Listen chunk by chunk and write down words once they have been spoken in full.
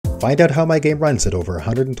Find out how my game runs at over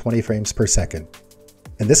 120 frames per second.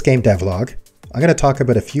 In this game devlog, I'm going to talk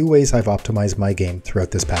about a few ways I've optimized my game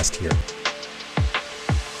throughout this past year.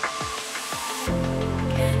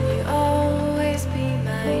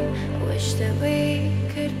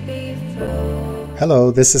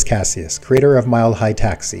 Hello, this is Cassius, creator of MiLE High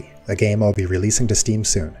Taxi, a game I'll be releasing to Steam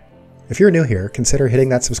soon. If you're new here, consider hitting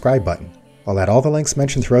that subscribe button. I'll add all the links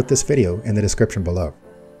mentioned throughout this video in the description below.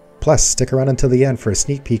 Plus, stick around until the end for a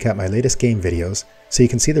sneak peek at my latest game videos so you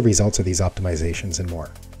can see the results of these optimizations and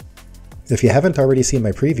more. If you haven't already seen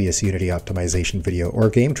my previous Unity optimization video or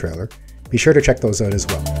game trailer, be sure to check those out as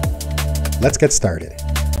well. Let's get started.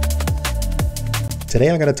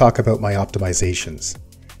 Today I'm going to talk about my optimizations.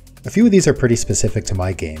 A few of these are pretty specific to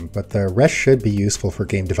my game, but the rest should be useful for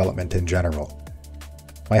game development in general.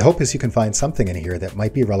 My hope is you can find something in here that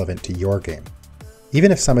might be relevant to your game. Even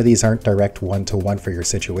if some of these aren't direct one-to-one for your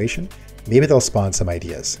situation, maybe they'll spawn some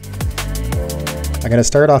ideas. I'm going to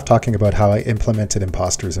start off talking about how I implemented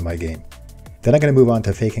imposters in my game. Then I'm going to move on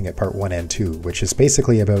to faking it part 1 and 2, which is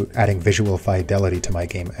basically about adding visual fidelity to my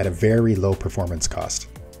game at a very low performance cost.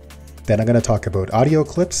 Then I'm going to talk about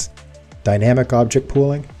AudioClips, dynamic object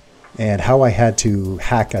pooling, and how I had to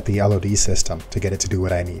hack at the LOD system to get it to do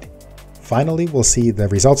what I need. Finally, we'll see the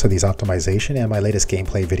results of these optimization and my latest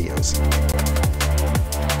gameplay videos.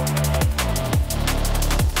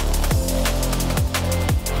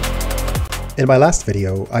 In my last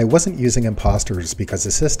video, I wasn't using imposters because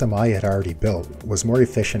the system I had already built was more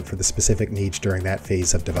efficient for the specific needs during that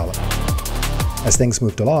phase of development. As things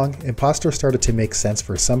moved along, imposters started to make sense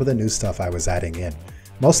for some of the new stuff I was adding in,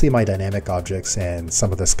 mostly my dynamic objects and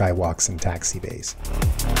some of the skywalks and taxi bays.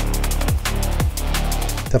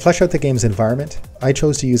 To flesh out the game's environment, I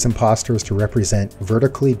chose to use imposters to represent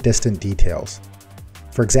vertically distant details.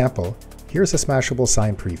 For example, here's a smashable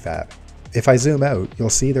sign prefab. If I zoom out, you'll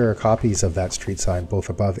see there are copies of that street sign both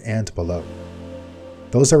above and below.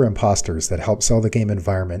 Those are imposters that help sell the game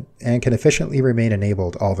environment and can efficiently remain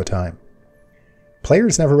enabled all the time.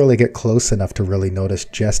 Players never really get close enough to really notice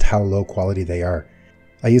just how low quality they are.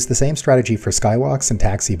 I used the same strategy for skywalks and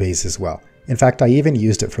taxi bays as well. In fact, I even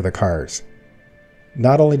used it for the cars.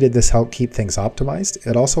 Not only did this help keep things optimized,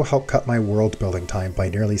 it also helped cut my world building time by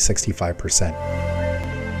nearly 65%.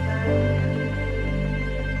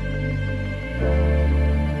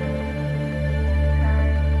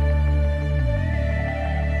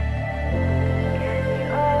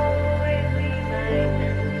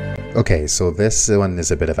 Okay, so this one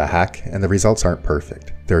is a bit of a hack, and the results aren't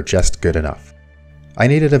perfect. They're just good enough. I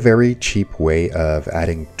needed a very cheap way of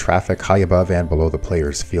adding traffic high above and below the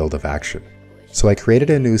player's field of action. So I created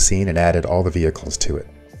a new scene and added all the vehicles to it.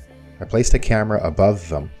 I placed a camera above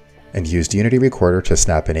them and used Unity Recorder to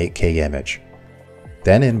snap an 8K image.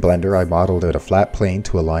 Then in Blender I modeled out a flat plane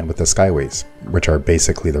to align with the skyways, which are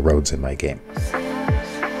basically the roads in my game.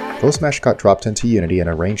 Those mesh got dropped into Unity and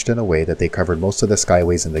arranged in a way that they covered most of the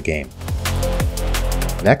skyways in the game.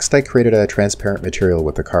 Next I created a transparent material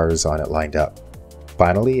with the cars on it lined up.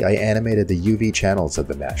 Finally, I animated the UV channels of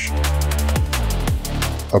the mesh.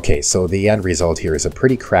 Okay, so the end result here is a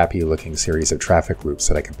pretty crappy looking series of traffic loops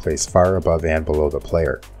that I can place far above and below the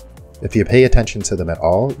player. If you pay attention to them at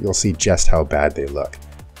all, you'll see just how bad they look.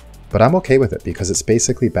 But I'm okay with it because it's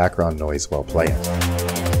basically background noise while playing.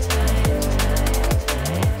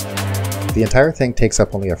 The entire thing takes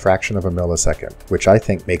up only a fraction of a millisecond, which I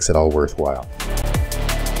think makes it all worthwhile.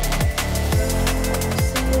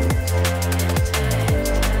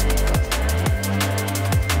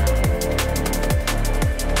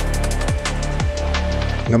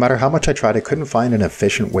 No matter how much I tried, I couldn't find an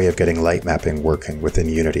efficient way of getting light mapping working within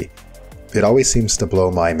Unity. It always seems to blow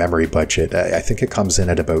my memory budget. I think it comes in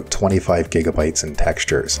at about 25 gigabytes in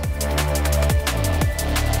textures.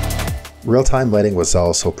 Real-time lighting was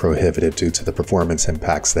also prohibitive due to the performance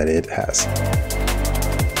impacts that it has.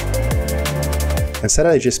 Instead,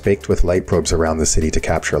 I just baked with light probes around the city to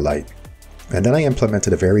capture light. And then I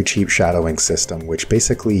implemented a very cheap shadowing system, which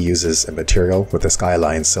basically uses a material with a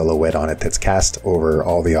skyline silhouette on it that's cast over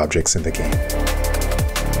all the objects in the game.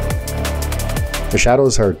 The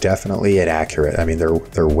shadows are definitely inaccurate. I mean,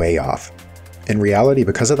 they're way off. In reality,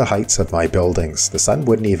 because of the heights of my buildings, the sun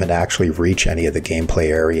wouldn't even actually reach any of the gameplay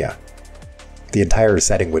area. The entire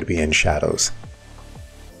setting would be in shadows.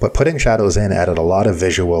 But putting shadows in added a lot of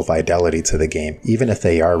visual fidelity to the game, even if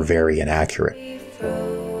they are very inaccurate.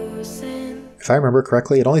 If I remember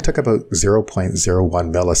correctly, it only took about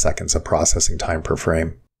 0.01 milliseconds of processing time per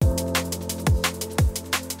frame.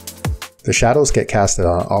 The shadows get casted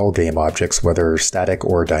on all game objects, whether static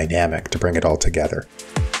or dynamic, to bring it all together.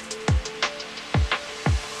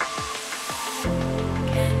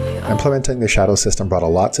 Implementing the shadow system brought a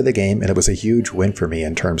lot to the game, and it was a huge win for me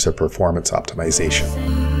in terms of performance optimization.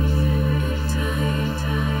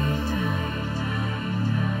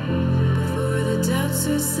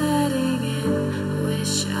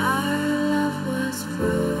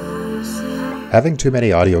 Having too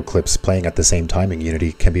many audio clips playing at the same time in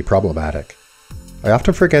Unity can be problematic. I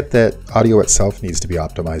often forget that audio itself needs to be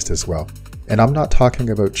optimized as well. And I'm not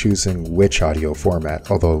talking about choosing which audio format,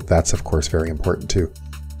 although that's of course very important too.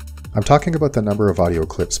 I'm talking about the number of audio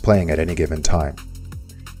clips playing at any given time.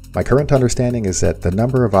 My current understanding is that the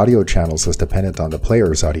number of audio channels is dependent on the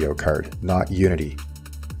player's audio card, not Unity.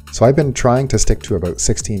 So I've been trying to stick to about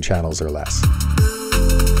 16 channels or less.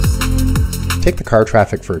 Take the car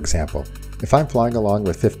traffic for example. If I'm flying along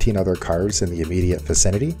with 15 other cars in the immediate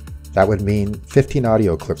vicinity, that would mean 15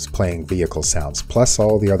 audio clips playing vehicle sounds, plus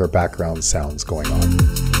all the other background sounds going on.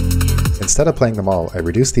 Instead of playing them all, I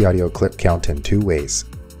reduce the audio clip count in two ways.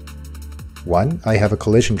 One, I have a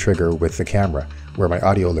collision trigger with the camera, where my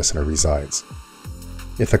audio listener resides.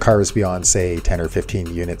 If the car is beyond, say, 10 or 15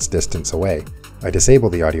 units distance away, I disable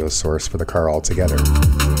the audio source for the car altogether.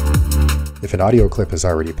 If an audio clip is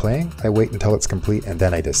already playing, I wait until it's complete and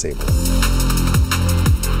then I disable it.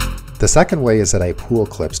 The second way is that I pool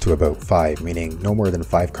clips to about 5, meaning no more than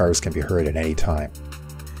 5 cars can be heard at any time.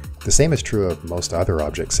 The same is true of most other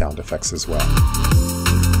object sound effects as well.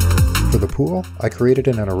 For the pool, I created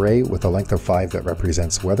an array with a length of 5 that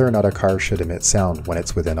represents whether or not a car should emit sound when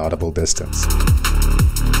it's within audible distance.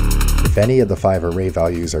 If any of the 5 array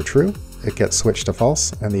values are true, it gets switched to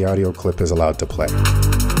false and the audio clip is allowed to play.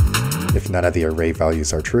 If none of the array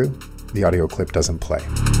values are true, the audio clip doesn't play.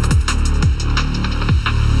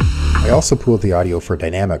 I also pooled the audio for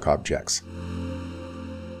dynamic objects.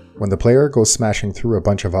 When the player goes smashing through a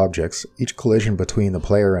bunch of objects, each collision between the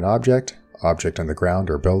player and object on the ground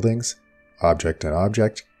or buildings, object and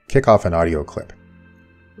object, kick off an audio clip.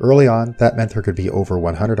 Early on, that meant there could be over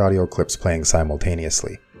 100 audio clips playing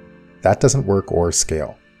simultaneously. That doesn't work or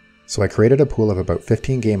scale. So I created a pool of about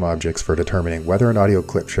 15 game objects for determining whether an audio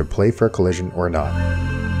clip should play for a collision or not.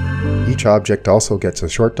 Each object also gets a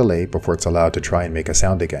short delay before it's allowed to try and make a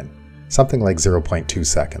sound again, something like 0.2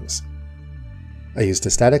 seconds. I used a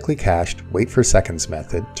statically cached wait for seconds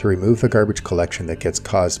method to remove the garbage collection that gets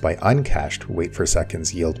caused by uncached wait for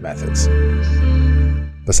seconds yield methods.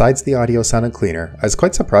 Besides the audio sounding cleaner, I was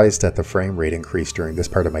quite surprised at the frame rate increase during this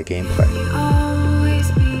part of my gameplay.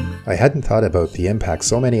 I hadn't thought about the impact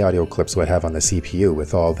so many audio clips would have on the CPU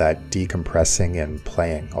with all that decompressing and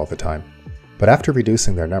playing all the time. But after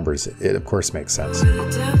reducing their numbers, it of course makes sense.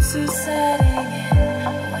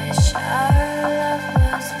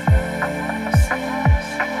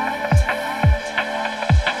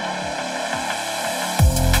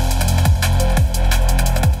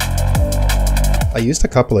 I used a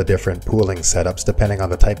couple of different pooling setups depending on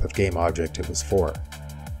the type of game object it was for.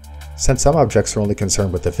 Since some objects are only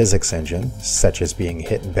concerned with the physics engine, such as being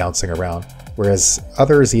hit and bouncing around, whereas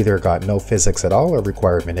others either got no physics at all or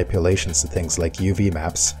required manipulations to things like UV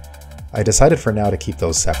maps, I decided for now to keep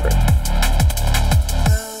those separate.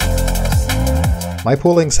 My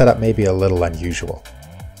pooling setup may be a little unusual.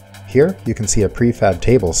 Here you can see a prefab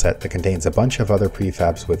table set that contains a bunch of other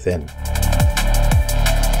prefabs within.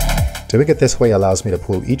 Doing it this way allows me to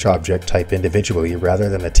pool each object type individually rather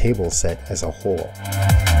than the table set as a whole.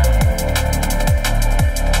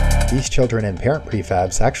 These children and parent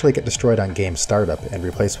prefabs actually get destroyed on game startup and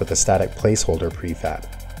replaced with a static placeholder prefab.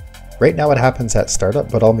 Right now it happens at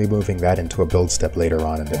startup, but I'll be moving that into a build step later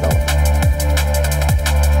on in development.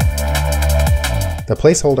 The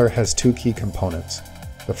placeholder has two key components.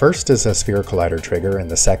 The first is a sphere collider trigger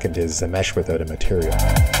and the second is a mesh without a material.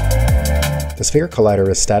 The sphere collider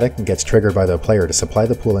is static and gets triggered by the player to supply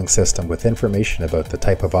the pooling system with information about the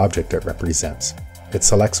type of object it represents. It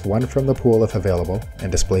selects one from the pool if available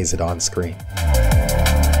and displays it on screen.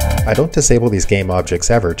 I don't disable these game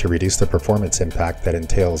objects ever to reduce the performance impact that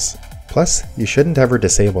entails. Plus, you shouldn't ever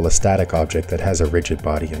disable a static object that has a rigid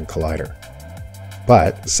body and collider.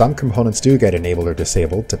 But some components do get enabled or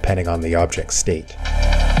disabled depending on the object's state.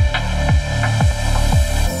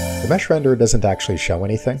 The mesh renderer doesn't actually show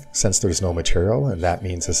anything since there's no material, and that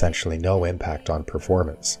means essentially no impact on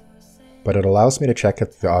performance. But it allows me to check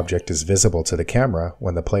if the object is visible to the camera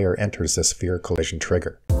when the player enters the sphere collision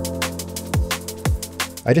trigger.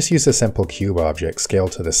 I just use a simple cube object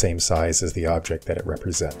scaled to the same size as the object that it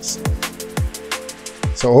represents.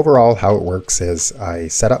 So overall, how it works is I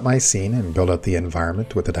set up my scene and build out the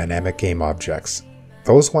environment with the dynamic game objects.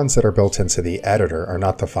 Those ones that are built into the editor are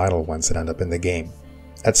not the final ones that end up in the game.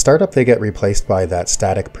 At startup, they get replaced by that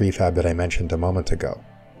static prefab that I mentioned a moment ago.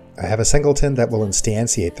 I have a singleton that will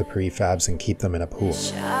instantiate the prefabs and keep them in a pool.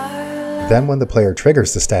 Then when the player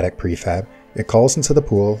triggers the static prefab, it calls into the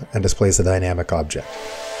pool and displays a dynamic object.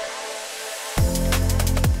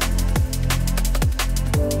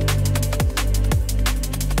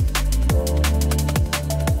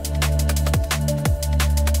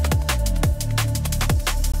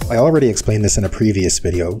 I already explained this in a previous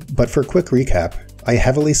video, but for a quick recap, I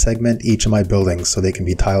heavily segment each of my buildings so they can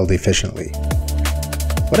be tiled efficiently.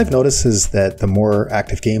 What I've noticed is that the more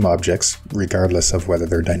active game objects, regardless of whether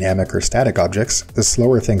they're dynamic or static objects, the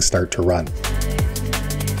slower things start to run.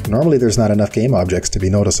 Normally there's not enough game objects to be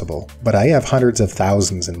noticeable, but I have hundreds of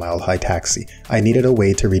thousands in MiLE HiGH. I needed a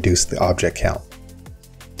way to reduce the object count.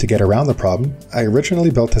 To get around the problem, I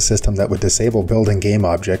originally built a system that would disable building game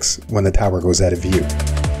objects when the tower goes out of view.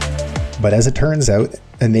 But as it turns out,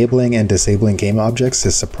 enabling and disabling game objects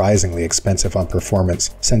is surprisingly expensive on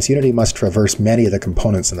performance, since Unity must traverse many of the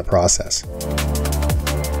components in the process.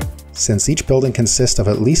 Since each building consists of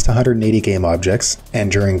at least 180 game objects,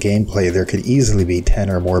 and during gameplay there could easily be 10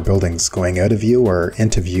 or more buildings going out of view or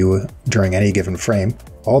into view during any given frame,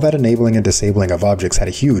 all that enabling and disabling of objects had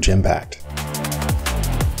a huge impact.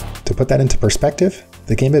 To put that into perspective,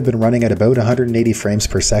 the game had been running at about 180 frames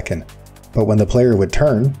per second, but when the player would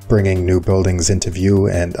turn, bringing new buildings into view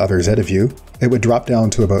and others out of view, it would drop down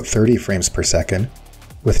to about 30 frames per second,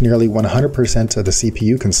 with nearly 100% of the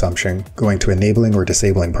CPU consumption going to enabling or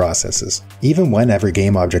disabling processes, even when every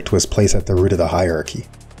game object was placed at the root of the hierarchy.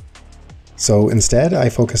 So instead, I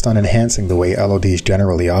focused on enhancing the way LODs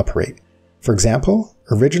generally operate. For example,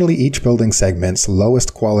 originally each building segment's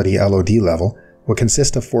lowest quality LOD level would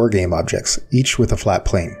consist of 4 game objects, each with a flat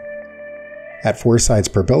plane. At 4 sides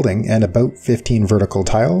per building and about 15 vertical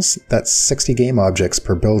tiles, that's 60 game objects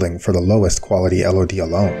per building for the lowest quality LOD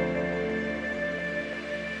alone.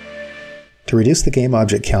 To reduce the game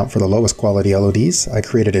object count for the lowest quality LODs, I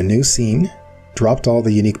created a new scene, dropped all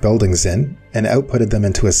the unique buildings in, and outputted them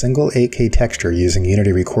into a single 8K texture using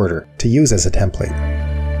Unity Recorder to use as a template.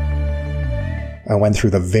 I went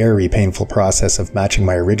through the very painful process of matching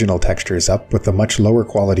my original textures up with the much lower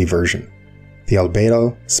quality version. The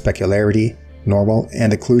albedo, specularity, normal,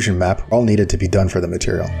 and occlusion map all needed to be done for the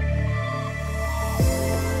material.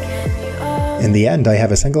 In the end, I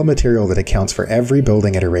have a single material that accounts for every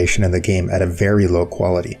building iteration in the game at a very low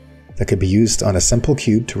quality, that could be used on a simple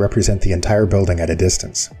cube to represent the entire building at a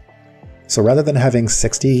distance. So rather than having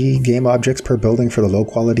 60 game objects per building for the low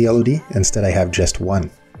quality LOD, instead I have just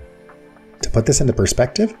 1. To put this into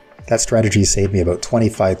perspective, that strategy saved me about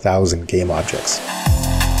 25,000 game objects.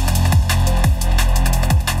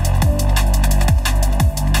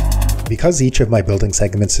 Because each of my building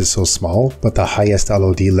segments is so small, but the highest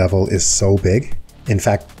LOD level is so big, in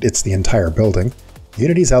fact it's the entire building,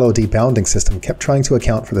 Unity's LOD bounding system kept trying to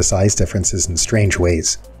account for the size differences in strange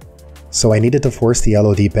ways. So I needed to force the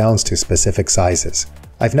LOD bounds to specific sizes.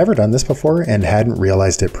 I've never done this before and hadn't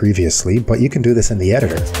realized it previously, but you can do this in the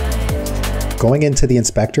editor. Going into the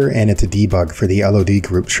inspector and into debug for the LOD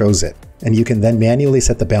group shows it, and you can then manually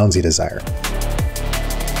set the bounds you desire.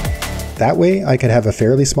 That way, I could have a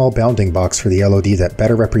fairly small bounding box for the LOD that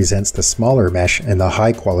better represents the smaller mesh and the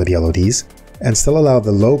high quality LODs, and still allow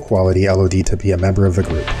the low quality LOD to be a member of the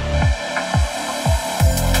group.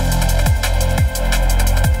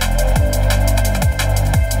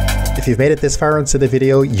 If you've made it this far into the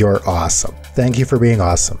video, you're awesome. Thank you for being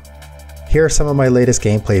awesome. Here are some of my latest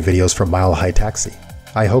gameplay videos from MiLE HiGH.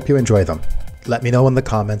 I hope you enjoy them. Let me know in the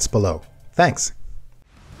comments below. Thanks!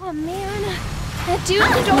 Oh man. That dude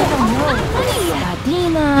don't know.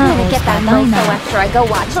 I'm gonna get that mofo after I go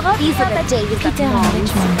watch. These are the days of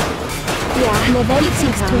moms. Yeah, level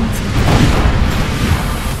 620.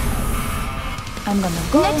 I'm gonna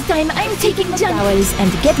go. Next time I'm taking towels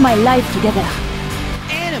and get my life together.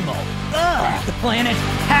 Animal! Ugh! The planet!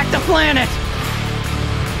 Hack the planet!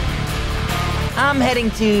 I'm heading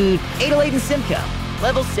to 808 and Simcoe,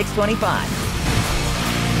 level 625.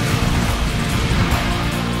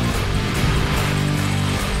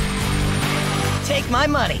 Take my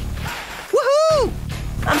money. Woohoo!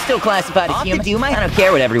 I'm still classified as human. I don't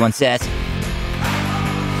care what everyone says.